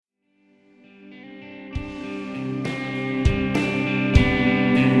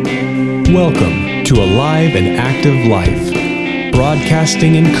Welcome to Alive and Active Life,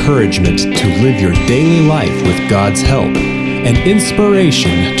 broadcasting encouragement to live your daily life with God's help and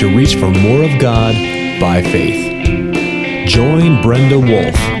inspiration to reach for more of God by faith. Join Brenda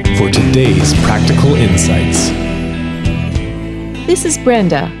Wolf for today's practical insights. This is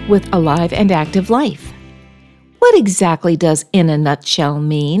Brenda with Alive and Active Life. What exactly does "in a nutshell"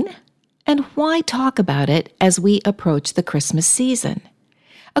 mean? And why talk about it as we approach the Christmas season?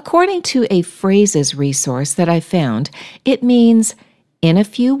 According to a phrases resource that I found, it means, in a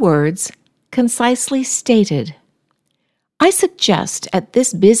few words, concisely stated. I suggest at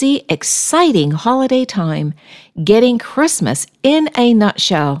this busy, exciting holiday time, getting Christmas in a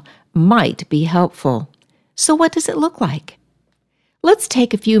nutshell might be helpful. So what does it look like? Let's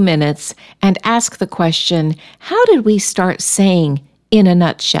take a few minutes and ask the question, how did we start saying "in a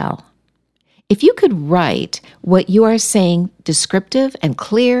nutshell"? If you could write what you are saying descriptive and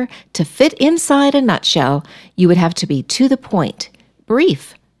clear to fit inside a nutshell, you would have to be to the point,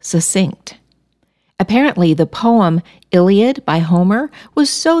 brief, succinct. Apparently, the poem Iliad by Homer was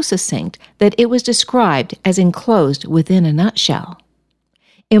so succinct that it was described as enclosed within a nutshell.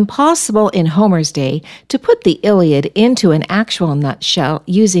 Impossible in Homer's day to put the Iliad into an actual nutshell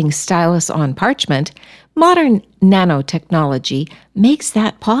using stylus on parchment, modern nanotechnology makes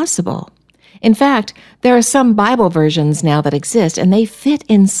that possible. In fact, there are some Bible versions now that exist, and they fit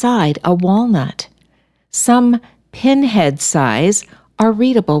inside a walnut. Some pinhead size are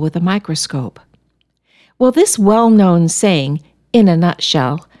readable with a microscope. Well, this well-known saying, "in a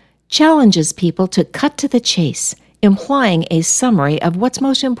nutshell," challenges people to cut to the chase, implying a summary of what's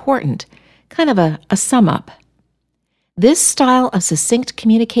most important, kind of a sum-up. This style of succinct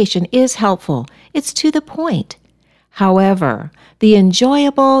communication is helpful. It's to the point. However, the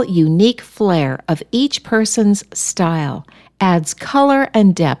enjoyable, unique flair of each person's style adds color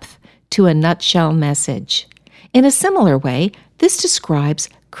and depth to a nutshell message. In a similar way, this describes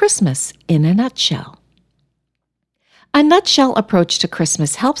Christmas in a nutshell. A nutshell approach to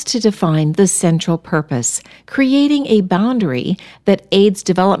Christmas helps to define the central purpose, creating a boundary that aids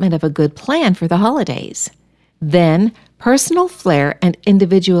development of a good plan for the holidays. Then, personal flair and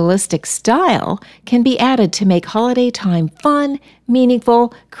individualistic style can be added to make holiday time fun,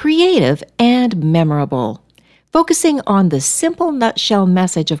 meaningful, creative, and memorable. Focusing on the simple nutshell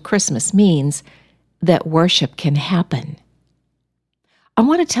message of Christmas means that worship can happen. I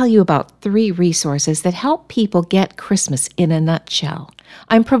want to tell you about 3 resources that help people get Christmas in a nutshell.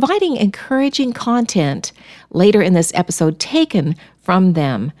 I'm providing encouraging content later in this episode taken from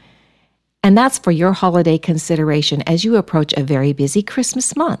them. And that's for your holiday consideration as you approach a very busy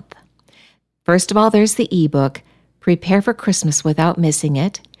Christmas month. First of all, there's the ebook, Prepare for Christmas Without Missing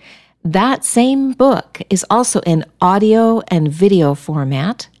It. That same book is also in audio and video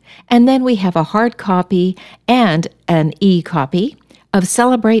format. And then we have a hard copy and an e-copy of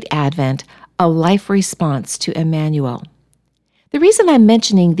Celebrate Advent, a life response to Emmanuel. The reason I'm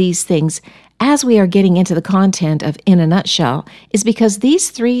mentioning these things as we are getting into the content of In a Nutshell is because these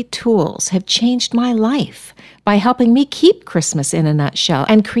 3 tools have changed my life by helping me keep Christmas in a nutshell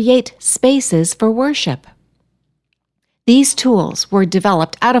and create spaces for worship. These tools were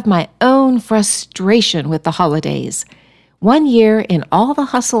developed out of my own frustration with the holidays. One year, in all the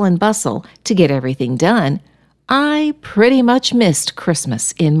hustle and bustle to get everything done, I pretty much missed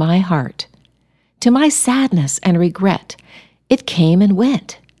Christmas in my heart. To my sadness and regret, it came and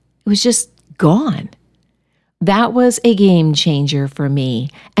went. It was just gone. That was a game changer for me,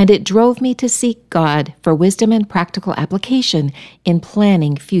 and it drove me to seek God for wisdom and practical application in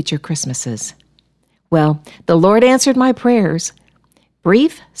planning future Christmases. Well, the Lord answered my prayers.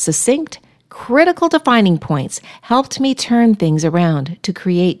 Brief, succinct, critical defining points helped me turn things around to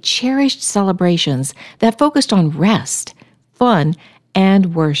create cherished celebrations that focused on rest, fun,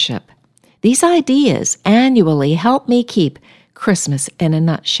 and worship. These ideas annually help me keep Christmas in a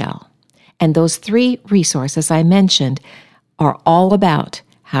nutshell. And those 3 resources I mentioned are all about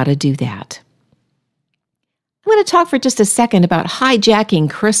how to do that. I'm going to talk for just a second about hijacking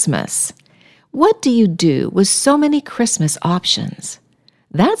Christmas. What do you do with so many Christmas options?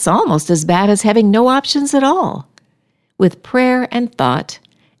 That's almost as bad as having no options at all. With prayer and thought,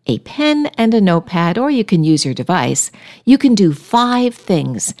 a pen and a notepad, or you can use your device, you can do 5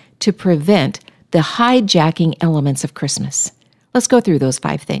 things to prevent the hijacking elements of Christmas. Let's go through those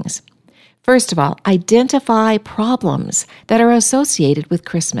 5 things. First of all, identify problems that are associated with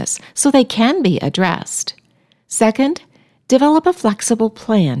Christmas so they can be addressed. Second, develop a flexible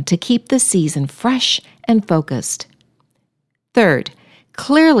plan to keep the season fresh and focused. Third,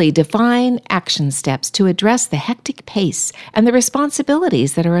 Clearly define action steps to address the hectic pace and the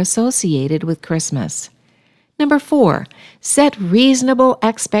responsibilities that are associated with Christmas. Number 4, set reasonable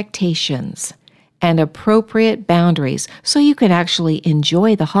expectations and appropriate boundaries so you can actually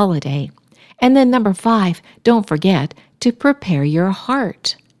enjoy the holiday. And then number 5, don't forget to prepare your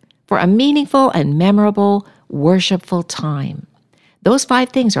heart for a meaningful and memorable, worshipful time. Those 5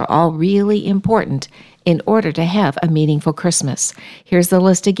 things are all really important in order to have a meaningful Christmas. Here's the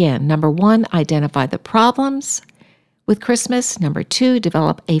list again. Number 1, identify the problems with Christmas. Number 2,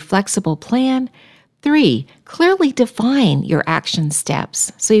 develop a flexible plan. 3, clearly define your action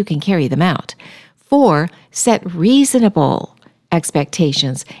steps so you can carry them out. 4, set reasonable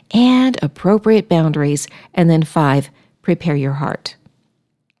expectations and appropriate boundaries. And then 5, prepare your heart.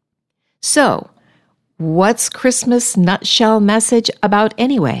 So, what's Christmas nutshell message about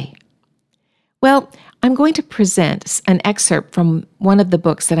anyway? Well, I'm going to present an excerpt from one of the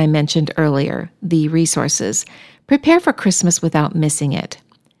books that I mentioned earlier, the resources. Prepare for Christmas without missing it.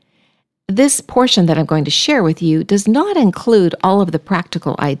 This portion that I'm going to share with you does not include all of the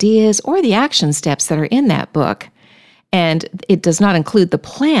practical ideas or the action steps that are in that book. And it does not include the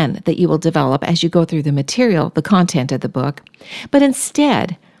plan that you will develop as you go through the material, the content of the book. But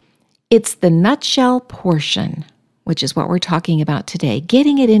instead, it's the nutshell portion, which is what we're talking about today,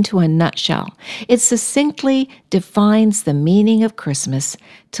 getting it into a nutshell. It succinctly defines the meaning of Christmas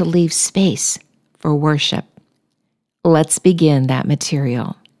to leave space for worship. Let's begin that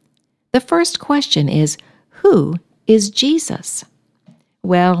material. The first question is, who is Jesus?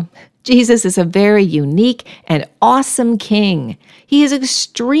 Well, Jesus is a very unique and awesome king. He is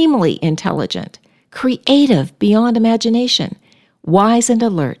extremely intelligent, creative beyond imagination, wise and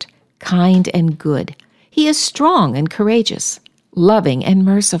alert, kind and good. He is strong and courageous, loving and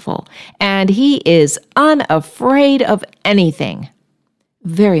merciful, and he is unafraid of anything,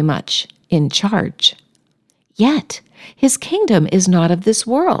 very much in charge. Yet, his kingdom is not of this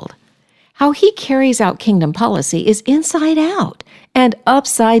world. How he carries out kingdom policy is inside out and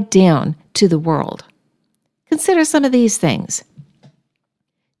upside down to the world. Consider some of these things.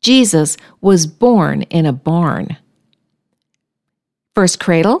 Jesus was born in a barn. First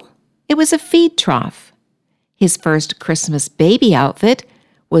cradle, it was a feed trough. His first Christmas baby outfit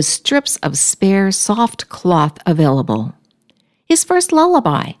was strips of spare soft cloth available. His first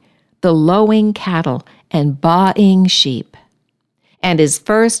lullaby, the lowing cattle and baaing sheep. And his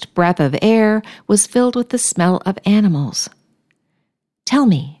first breath of air was filled with the smell of animals. Tell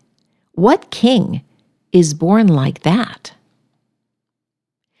me, what king is born like that?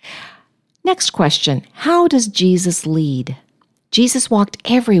 Next question, how does Jesus lead? Jesus walked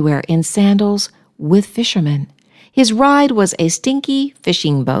everywhere in sandals with fishermen. His ride was a stinky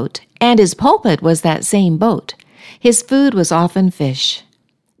fishing boat, and his pulpit was that same boat. His food was often fish.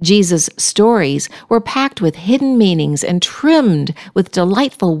 Jesus' stories were packed with hidden meanings and trimmed with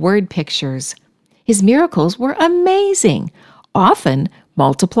delightful word pictures. His miracles were amazing, often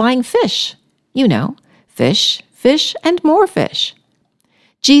multiplying fish. You know, fish, fish, and more fish.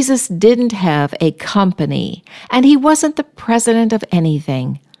 Jesus didn't have a company, and he wasn't the president of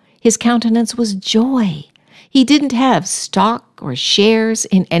anything. His countenance was joy. He didn't have stock or shares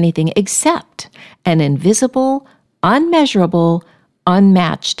in anything except an invisible, unmeasurable,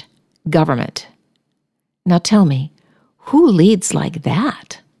 unmatched government. Now tell me, who leads like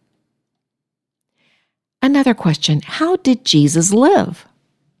that? Another question, how did Jesus live?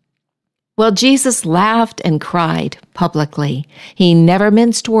 Well, Jesus laughed and cried publicly. He never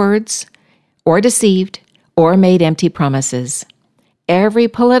minced words, or deceived, or made empty promises. Every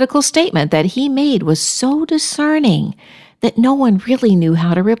political statement that he made was so discerning that no one really knew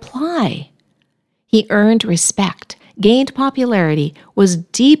how to reply. He earned respect, gained popularity, was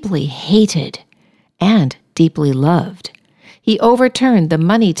deeply hated, and deeply loved. He overturned the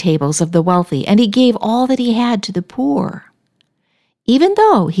money tables of the wealthy, and he gave all that he had to the poor. Even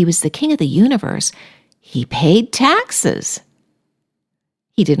though he was the king of the universe, he paid taxes.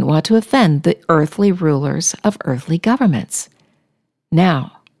 He didn't want to offend the earthly rulers of earthly governments.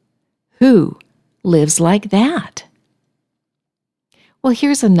 Now, who lives like that? Well,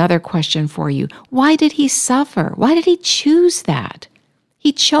 here's another question for you. Why did he suffer? Why did he choose that?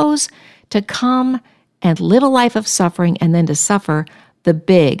 He chose to come and live a life of suffering and then to suffer the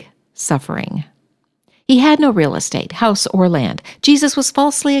big suffering. He had no real estate, house, or land. Jesus was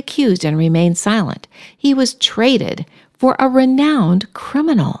falsely accused and remained silent. He was traded for a renowned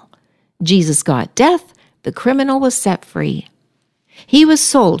criminal. Jesus got death. The criminal was set free. He was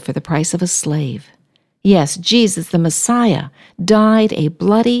sold for the price of a slave. Yes, Jesus, the Messiah, died a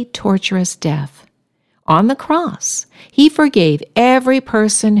bloody, torturous death. On the cross, he forgave every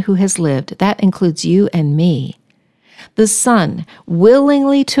person who has lived. That includes you and me. The Son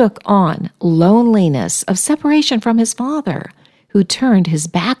willingly took on loneliness of separation from his Father, who turned his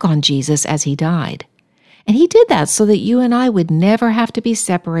back on Jesus as he died. And he did that so that you and I would never have to be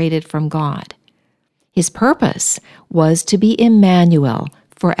separated from God. His purpose was to be Emmanuel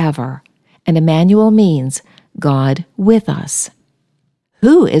forever. And Emmanuel means God with us.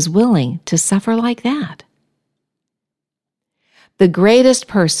 Who is willing to suffer like that? The greatest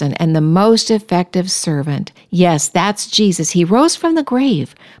person and the most effective servant, yes, that's Jesus. He rose from the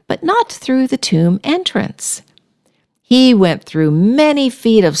grave, but not through the tomb entrance. He went through many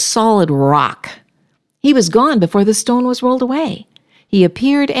feet of solid rock. He was gone before the stone was rolled away. He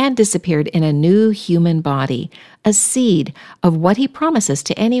appeared and disappeared in a new human body, a seed of what he promises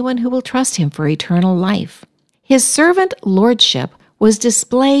to anyone who will trust him for eternal life. His servant lordship was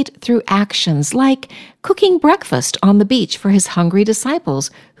displayed through actions like cooking breakfast on the beach for his hungry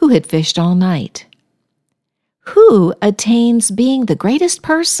disciples who had fished all night. Who attains being the greatest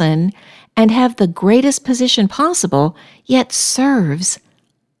person and have the greatest position possible, yet serves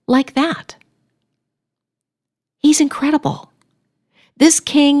like that? He's incredible. This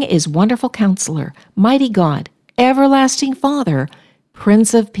King is Wonderful Counselor, Mighty God, Everlasting Father,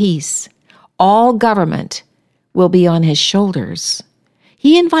 Prince of Peace. All government will be on his shoulders.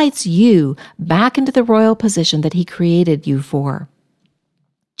 He invites you back into the royal position that he created you for.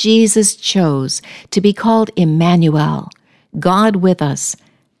 Jesus chose to be called Emmanuel, God with us,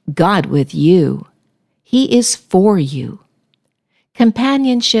 God with you. He is for you.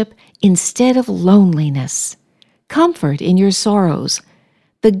 Companionship instead of loneliness. Comfort in your sorrows.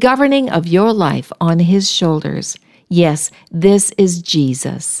 The governing of your life on his shoulders. Yes, this is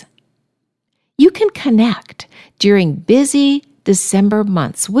Jesus. You can connect during busy December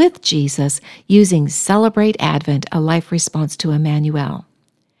months with Jesus using Celebrate Advent, a life response to Emmanuel.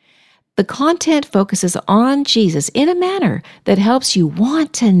 The content focuses on Jesus in a manner that helps you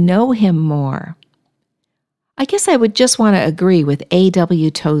want to know him more. I guess I would just want to agree with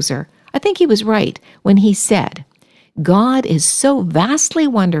A.W. Tozer. I think he was right when he said, God is so vastly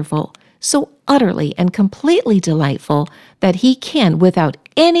wonderful, so utterly and completely delightful that he can, without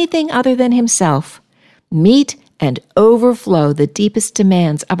anything other than himself, meet and overflow the deepest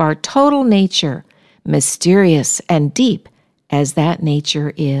demands of our total nature, mysterious and deep as that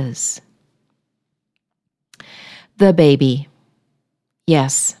nature is. The baby.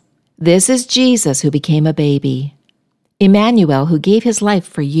 Yes, this is Jesus who became a baby. Emmanuel, who gave his life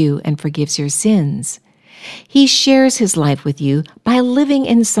for you and forgives your sins. He shares his life with you by living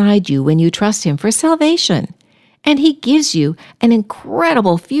inside you when you trust him for salvation. And he gives you an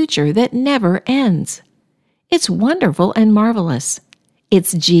incredible future that never ends. It's wonderful and marvelous.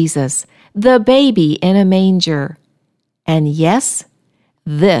 It's Jesus, the baby in a manger. And yes,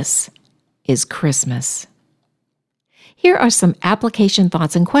 this is Christmas. Here are some application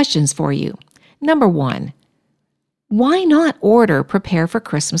thoughts and questions for you. Number 1, why not order Prepare for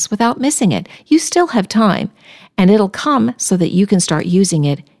Christmas without missing it? You still have time, and it'll come so that you can start using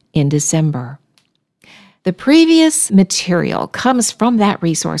it in December. The previous material comes from that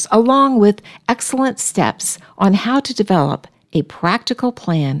resource, along with excellent steps on how to develop a practical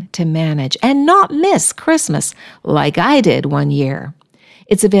plan to manage and not miss Christmas like I did one year.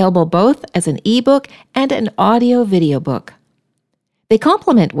 It's available both as an ebook and an audio-video book. They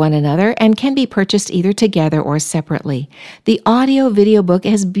complement one another and can be purchased either together or separately. The audio-video book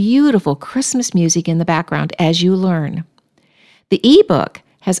has beautiful Christmas music in the background as you learn. The ebook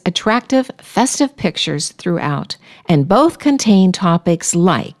has attractive, festive pictures throughout, and both contain topics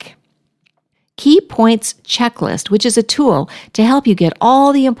like Key Points Checklist, which is a tool to help you get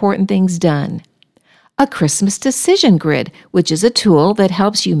all the important things done. A Christmas Decision Grid, which is a tool that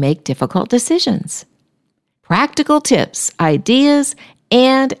helps you make difficult decisions. Practical tips, ideas,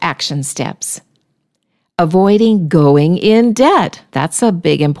 and action steps. Avoiding going in debt. That's a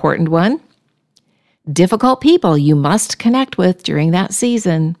big important one. Difficult people you must connect with during that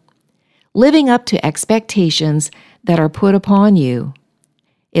season. Living up to expectations that are put upon you.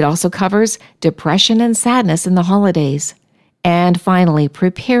 It also covers depression and sadness in the holidays. And finally,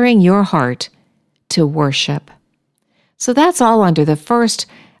 preparing your heart to worship. So that's all under the first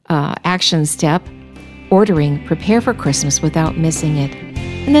action step, ordering Prepare for Christmas without missing it.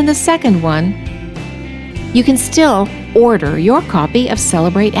 And then the second one, you can still order your copy of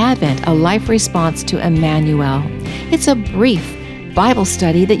Celebrate Advent, a life response to Emmanuel. It's a brief Bible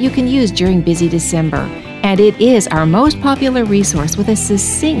study that you can use during busy December, and it is our most popular resource with a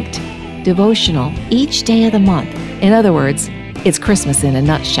succinct devotional each day of the month. In other words, it's Christmas in a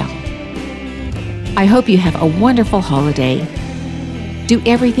nutshell. I hope you have a wonderful holiday. Do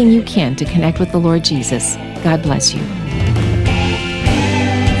everything you can to connect with the Lord Jesus. God bless you.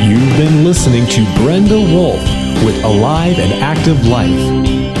 You've been listening to Brenda Wolf with Alive and Active Life.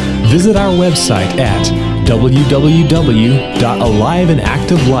 Visit our website at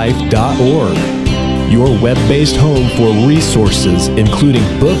www.aliveandactivelife.org, your web-based home for resources including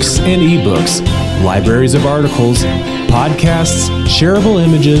books and ebooks, libraries of articles, podcasts, shareable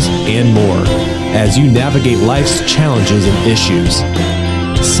images, and more as you navigate life's challenges and issues.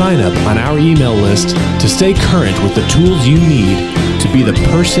 Sign up on our email list to stay current with the tools you need to be the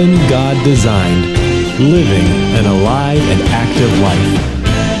person God designed, living an alive and active life.